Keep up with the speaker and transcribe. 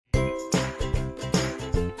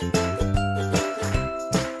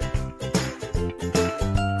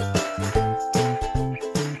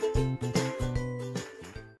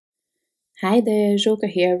Hi there, Joker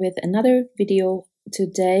here with another video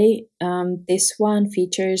today. This one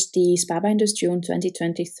features the Spellbinders June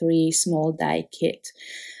 2023 small die kit,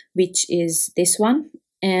 which is this one.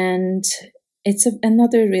 And it's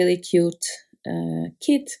another really cute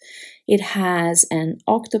kit. It has an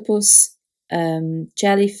octopus,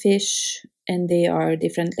 jellyfish, and they are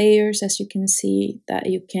different layers, as you can see, that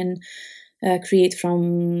you can create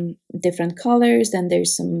from different colors. Then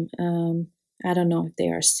there's some I don't know if they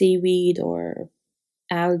are seaweed or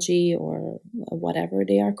algae or whatever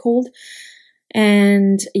they are called.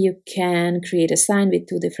 And you can create a sign with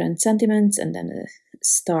two different sentiments and then a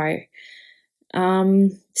star.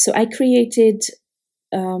 So I created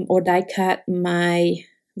or die cut my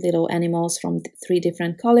little animals from three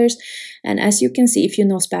different colors. And as you can see, if you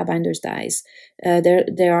know Spellbinders dies,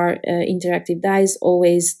 there are interactive dies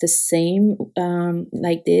always the same,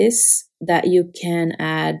 like this, that you can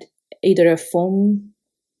add either a foam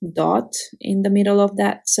dot in the middle of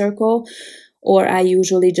that circle, or I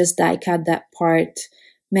usually just die cut that part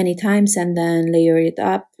many times and then layer it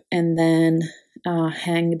up and then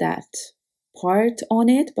hang that part on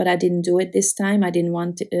it. But I didn't do it this time. I didn't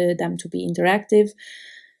want them to be interactive,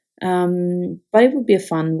 but it would be a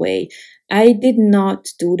fun way. I did not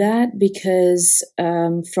do that because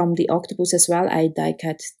from the octopus as well, I die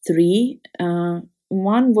cut 3.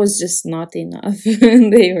 One was just not enough.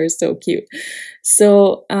 They were so cute.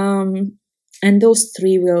 So, and those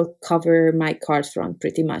 3 will cover my card front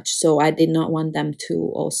pretty much. So I did not want them to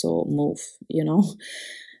also move, you know.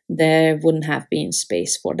 There wouldn't have been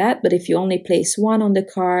space for that. But if you only place 1 on the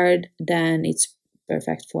card, then it's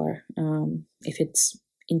perfect for if it's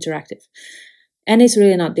interactive. And it's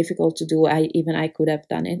really not difficult to do. I could have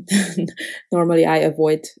done it. Normally I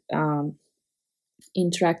avoid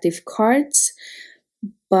interactive cards.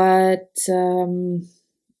 But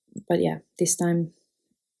yeah, this time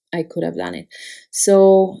I could have done it.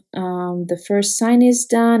 So the first sign is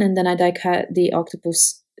done, and then I die cut the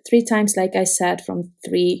octopus 3 times, like I said, from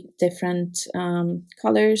 3 different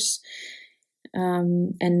colors.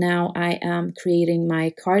 And now I am creating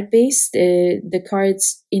my card base. The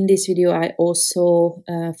cards in this video are also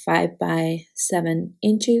 5 by 7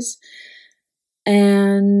 inches.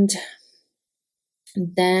 And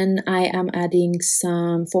then I am adding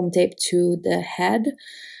some foam tape to the head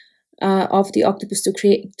of the octopus to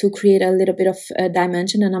create a little bit of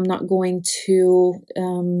dimension, and I'm not going to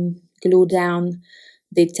glue down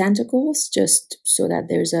the tentacles, just so that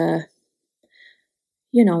there's a,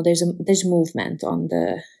 you know, there's movement on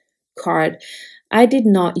the card. I did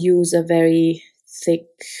not use a very thick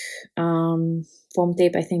foam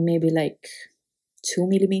tape. I think maybe like 2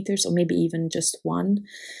 millimeters or maybe even just 1.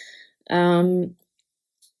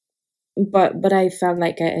 But I felt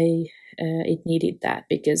like it needed that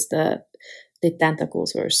because the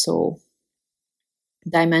tentacles were so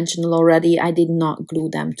dimensional already. I did not glue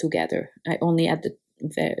them together. I only at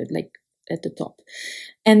the top.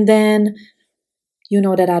 And then you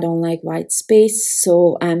know that I don't like white space,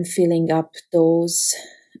 so I'm filling up those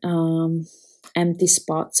empty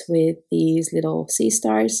spots with these little sea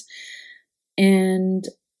stars. And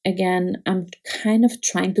again, I'm kind of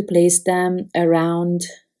trying to place them around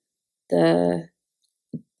the,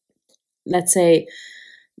 let's say,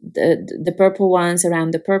 the purple ones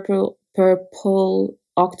around the purple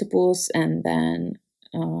octopus, and then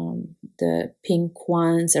the pink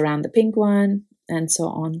ones around the pink one, and so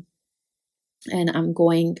on. And I'm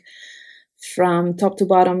going from top to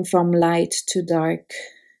bottom, from light to dark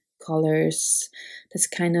colors. That's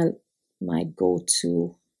kind of my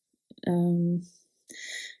go-to,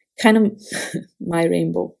 kind of my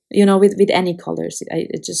rainbow, you know, with any colors. I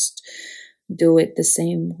just do it the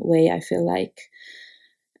same way I feel like.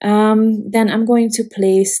 Then I'm going to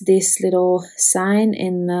place this little sign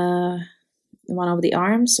in one of the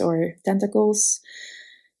arms or tentacles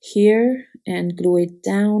here and glue it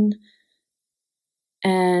down.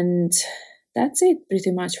 And that's it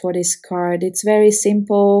pretty much for this card. It's very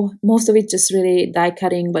simple. Most of it just really die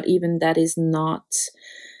cutting, but even that is not,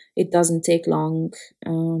 it doesn't take long.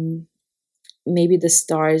 Maybe the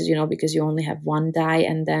stars, you know, because you only have 1 die,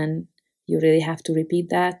 and then you really have to repeat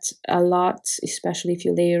that a lot, especially if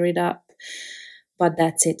you layer it up. But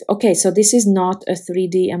that's it. Okay, so this is not a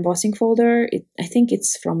 3D embossing folder. I think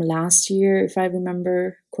it's from last year, if I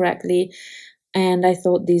remember correctly. And I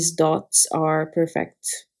thought these dots are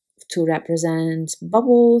perfect to represent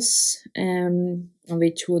bubbles,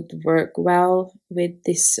 which would work well with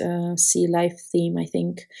this sea life theme, I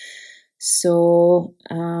think. So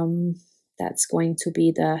that's going to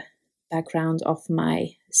be the background of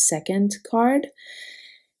my second card.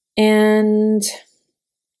 And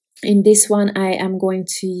In this one, I am going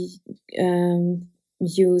to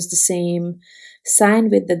use the same sign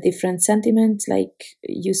with the different sentiments. Like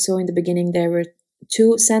you saw in the beginning, there were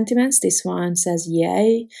 2 sentiments. This one says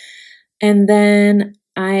yay. And then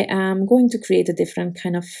I am going to create a different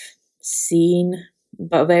kind of scene,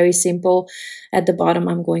 but very simple. At the bottom,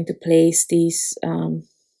 I'm going to place these, I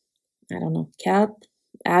don't know, kelp,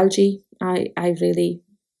 algae. I really,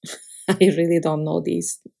 I really don't know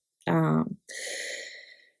these,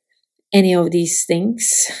 any of these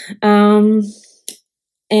things. Yeah,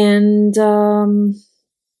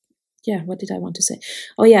 what did I want to say?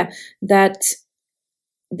 Oh yeah, that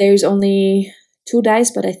there's only 2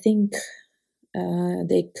 dies, but I think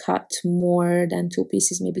they cut more than 2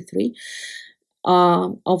 pieces, maybe 3,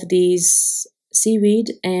 of these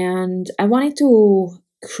seaweed, and I wanted to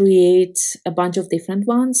create a bunch of different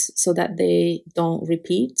ones so that they don't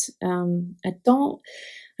repeat.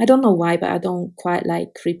 I don't know why, but I don't quite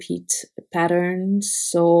like repeat patterns,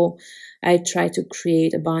 so I try to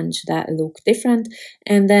create a bunch that look different,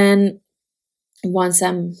 and then once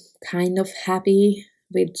I'm kind of happy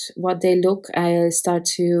with what they look, I start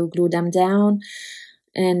to glue them down,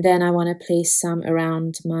 and then I want to place some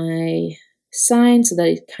around my sign so that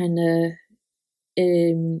it kind of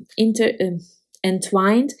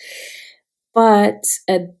entwined. But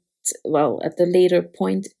at the later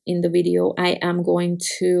point in the video, I am going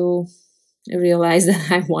to realize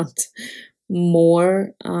that I want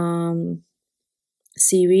more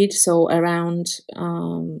seaweed, so around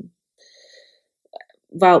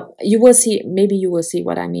well, you will see, maybe you will see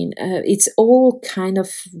what I mean. It's all kind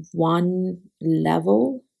of one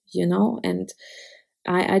level, you know, and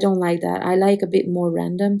I don't like that. I like a bit more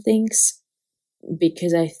random things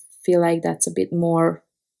because I feel like that's a bit more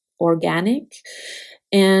organic.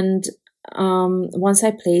 And once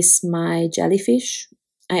I place my jellyfish,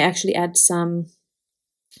 I actually add some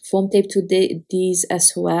foam tape to these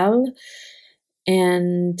as well.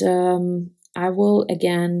 And I will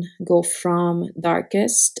again go from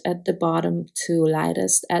darkest at the bottom to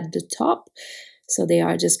lightest at the top. So they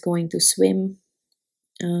are just going to swim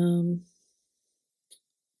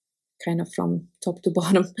kind of from top to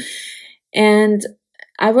bottom. And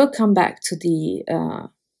I will come back to the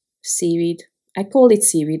seaweed. I call it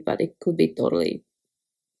seaweed, but it could be totally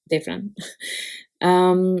different.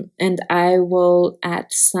 And I will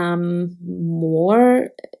add some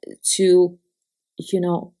more to, you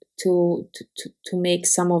know, to make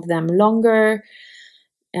some of them longer.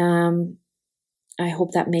 I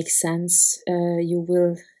hope that makes sense. You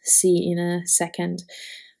will see in a second.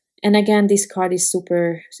 And again, this card is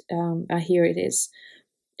super, here it is.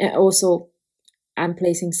 Also, I'm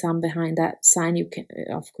placing some behind that sign. You can,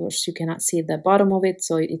 of course, you cannot see the bottom of it,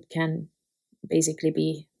 so it can basically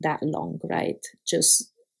be that long, right?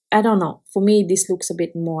 Just, I don't know. For me, this looks a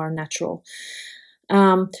bit more natural.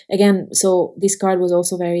 Again, so this card was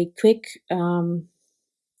also very quick,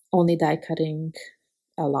 only die cutting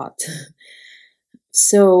a lot.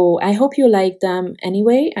 So I hope you like them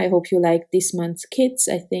anyway. I hope you like this month's kits.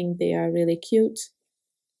 I think they are really cute.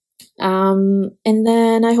 And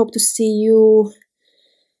then I hope to see you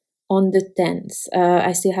on the 10th.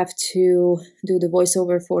 I still have to do the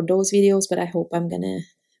voiceover for those videos, but I hope I'm gonna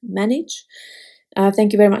manage.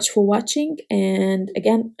 Thank you very much for watching, and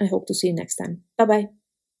again, I hope to see you next time. Bye bye.